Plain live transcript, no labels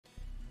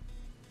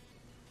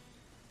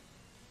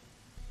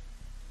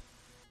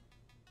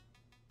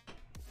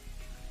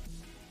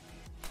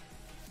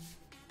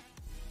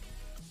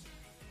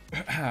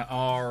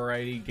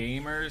Alrighty,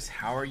 gamers,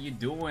 how are you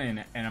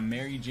doing? And a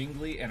merry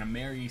jingly and a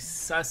merry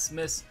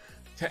SUSMAS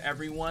to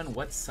everyone.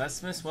 What's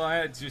SUSMAS? Well,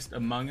 it's just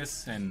Among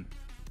Us and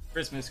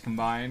Christmas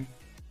combined.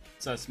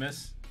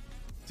 SUSMAS.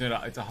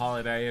 It's a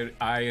holiday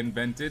I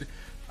invented.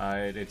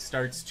 It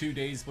starts 2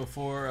 days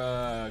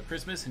before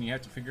Christmas, and you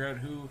have to figure out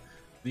who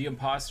the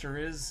imposter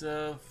is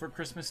for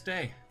Christmas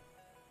Day.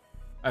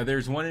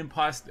 There's one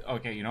imposter.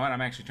 Okay, you know what?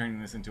 I'm actually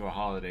turning this into a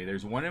holiday.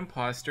 There's one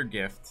imposter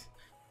gift.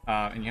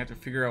 And you have to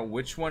figure out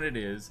which one it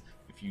is.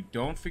 If you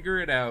don't figure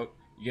it out,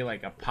 you get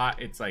like a pot.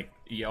 It's like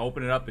you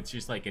open it up, it's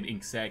just like an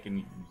ink sac,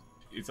 and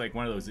it's like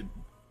one of those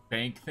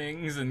bank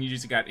things, and you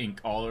just got ink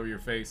all over your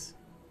face.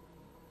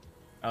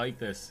 I like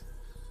this.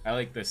 I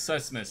like this.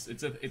 SUSMAS.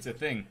 It's a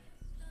thing.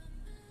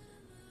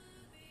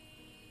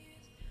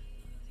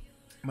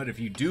 But if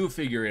you do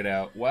figure it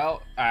out,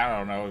 well, I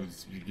don't know.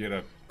 You get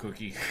a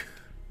cookie.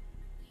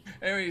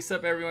 Anyway, what's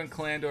up, everyone?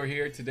 Clandor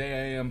here. Today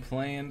I am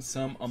playing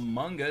some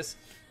Among Us.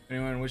 If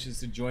anyone wishes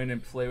to join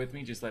and play with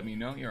me, just let me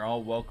know. You're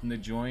all welcome to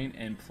join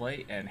and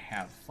play and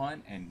have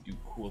fun and do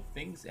cool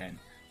things, and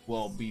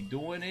we'll be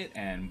doing it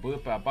and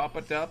boop a bop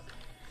a dup.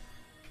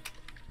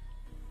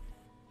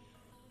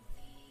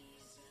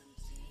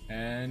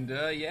 And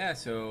yeah,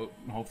 so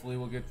hopefully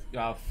we'll get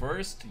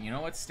first. You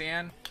know what,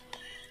 Stan?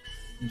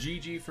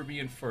 GG for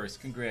being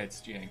first.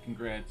 Congrats, Jan.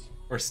 Congrats.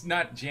 Or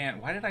not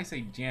Jan. Why did I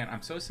say Jan?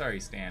 I'm so sorry,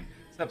 Stan.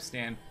 What's up,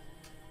 Stan?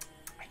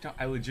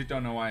 I legit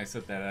don't know why I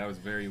said that. That was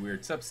very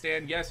weird. Sup,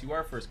 Stan? Yes, you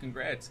are first.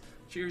 Congrats.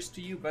 Cheers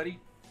to you, buddy.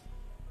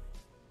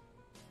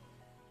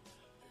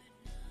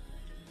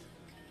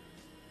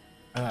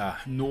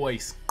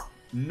 Noise.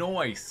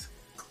 Noise.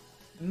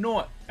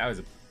 No. That was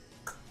a...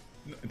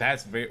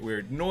 That's very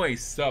weird.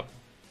 Noise. Sup.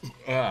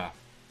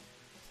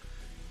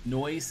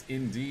 Noise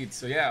indeed.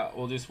 So yeah,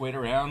 we'll just wait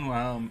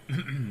around.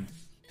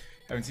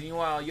 Haven't seen you in a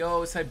while.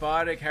 Yo,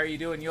 Cybotic, how are you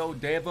doing? Yo,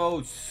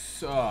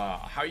 Devos,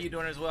 how are you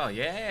doing as well?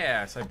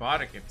 Yeah,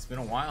 Cybotic, it's been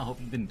a while. Hope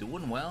you've been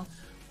doing well.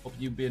 Hope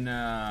you've been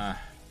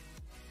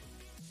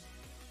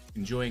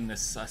enjoying the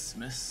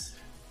SUSMAS.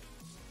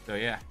 So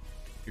yeah,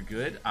 you're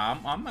good. I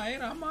might,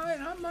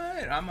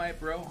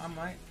 bro. I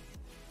might.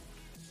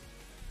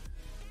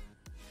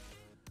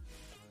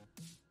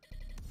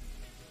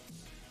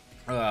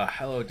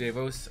 Hello,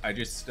 Devos. I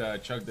just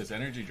chugged this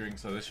energy drink,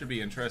 so this should be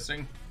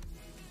interesting.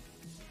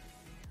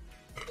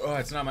 Oh,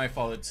 it's not my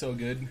fault. It's so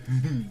good.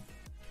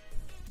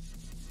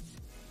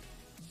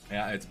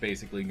 Yeah, it's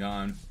basically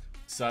gone.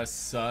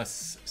 Sus up,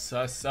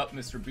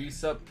 Mr. B,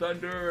 sup,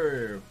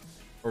 Thunder.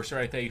 Or should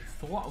I say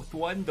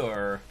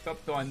Thunder? Sup,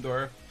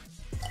 Thunder.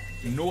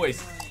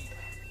 Noise.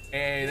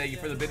 Hey, thank you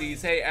for the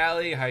biddies. Hey,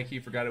 Allie. High key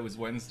forgot it was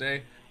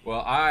Wednesday.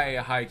 Well, I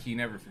high key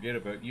never forget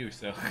about you,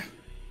 so.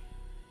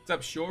 What's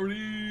up,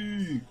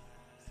 Shorty?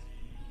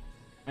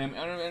 I'm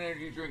out of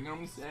energy drink.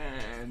 I'm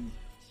sad.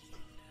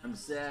 I'm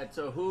sad.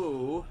 So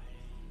who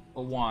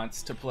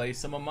wants to play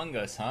some Among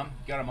Us, huh?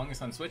 You got Among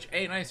Us on Switch?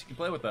 Hey, nice. You can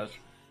play with us.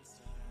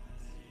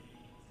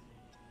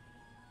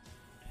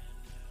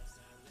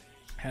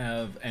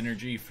 Have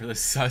energy for the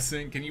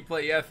sussing. Can you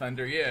play? Yeah,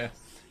 Thunder. Yeah.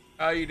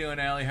 How you doing,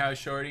 Allie? How's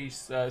Shorty?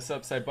 Sup,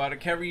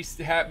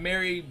 Cybotic.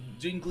 Merry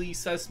Jingly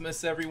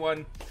SUSMAS,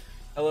 everyone.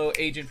 Hello,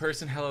 Agent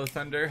Person. Hello,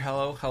 Thunder.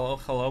 Hello, hello,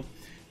 hello.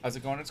 How's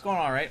it going? It's going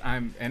all right.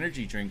 I'm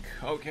energy drink.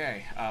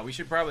 Okay. We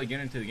should probably get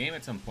into the game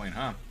at some point,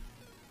 huh?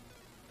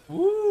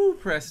 Woo,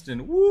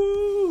 Preston,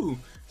 woo!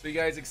 So you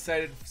guys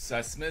excited for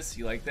SUSMAS?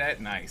 You like that?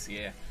 Nice,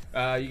 yeah.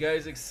 You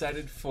guys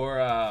excited for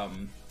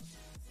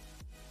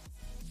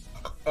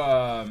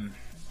the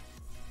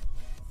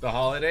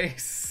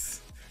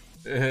holidays?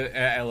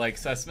 Like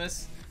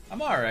SUSMAS?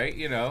 I'm alright,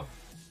 you know.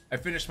 I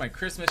finished my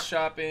Christmas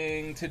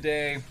shopping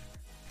today.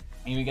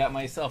 Even got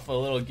myself a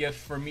little gift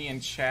for me in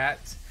chat.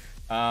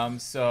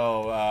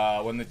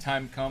 So when the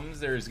time comes,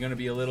 there's gonna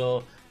be a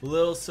little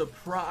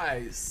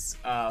surprise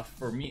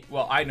for me.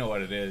 Well, I know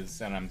what it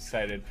is, and I'm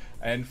excited.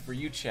 And for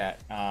you, chat.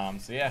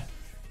 So yeah,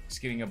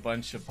 just getting a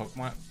bunch of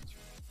Pokemon.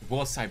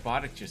 Well,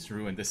 Cybotic just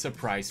ruined the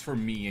surprise for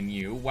me and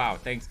you. Wow,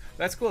 thanks.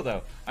 That's cool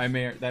though. That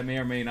may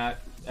or may not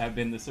have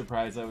been the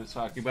surprise I was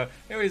talking about.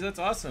 Anyways, that's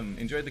awesome.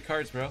 Enjoyed the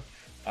cards, bro.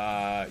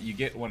 You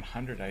get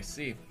 100. I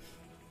see.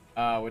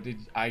 What did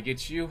I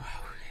get you?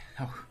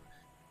 Oh,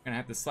 gonna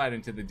have to slide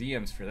into the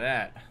DMs for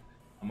that.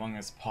 Among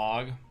Us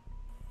Pog.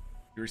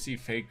 You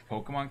receive fake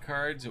Pokemon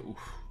cards? Oof.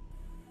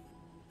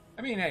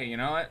 I mean, hey, you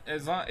know what?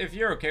 If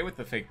you're okay with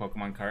the fake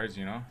Pokemon cards,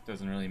 you know, it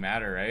doesn't really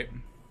matter, right?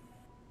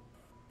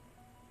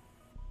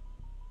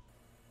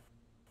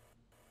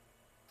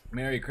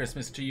 Merry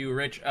Christmas to you,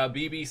 Rich.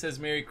 BB says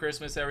Merry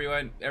Christmas,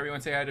 everyone.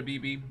 Everyone say hi to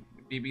BB.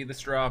 BB the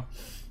straw.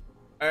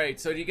 All right,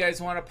 so do you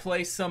guys want to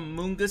play some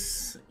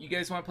Mungus? You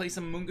guys want to play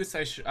some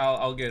Mungus?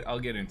 I'll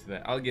get into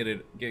that. I'll get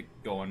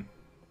going.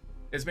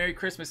 It's Merry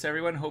Christmas,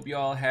 everyone. Hope you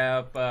all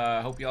have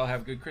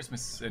good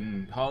Christmas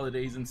and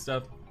holidays and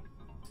stuff.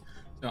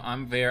 So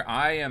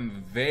I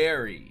am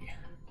very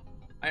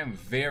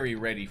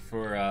ready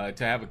for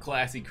to have a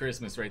classy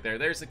Christmas right there.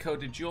 There's the code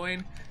to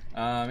join.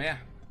 Yeah,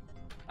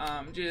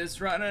 I'm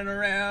just running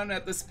around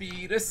at the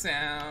speed of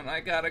sound. I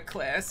got a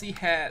classy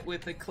hat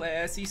with a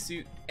classy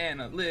suit and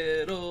a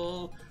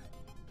little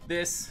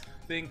this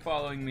thing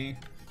following me.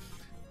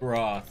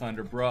 Bruh,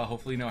 Thunder, bruh.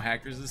 Hopefully no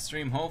hackers this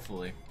stream,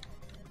 hopefully.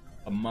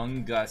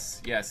 Among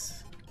Us,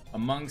 yes.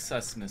 Among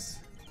SUSMAS.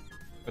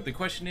 But the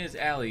question is,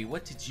 Allie,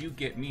 what did you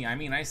get me? I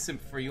mean, I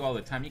simp for you all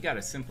the time. You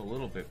gotta simp a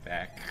little bit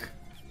back.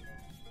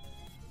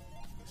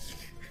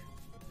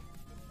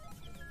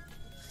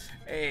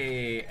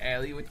 Hey,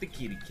 Allie with the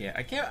kitty cat.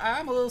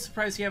 I'm a little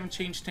surprised you haven't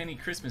changed to any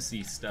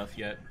Christmassy stuff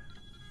yet.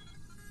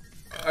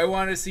 I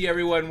want to see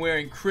everyone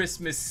wearing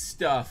Christmas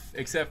stuff,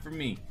 except for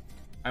me.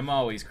 I'm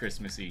always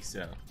Christmassy,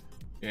 so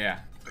yeah.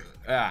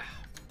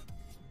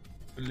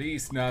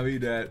 Feliz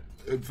Navidad,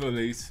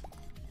 Feliz.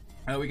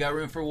 We got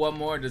room for one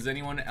more. Does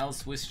anyone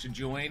else wish to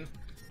join?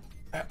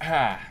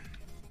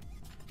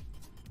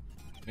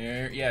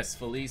 Yes,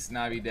 Feliz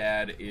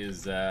Navidad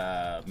is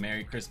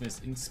Merry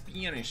Christmas in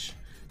Spanish.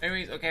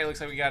 Anyways, okay,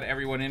 looks like we got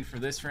everyone in for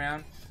this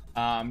round.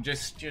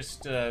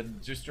 Just a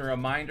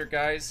reminder,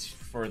 guys,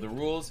 for the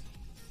rules.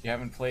 If you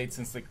haven't played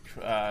since the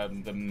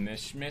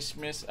Mish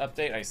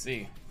update, I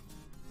see.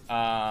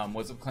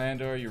 What's up,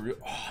 Clandor?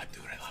 Oh,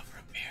 dude, I love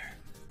root beer.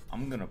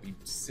 I'm gonna be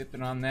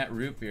sipping on that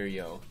root beer,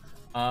 yo.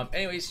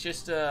 Anyways,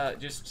 just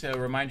to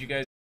remind you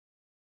guys.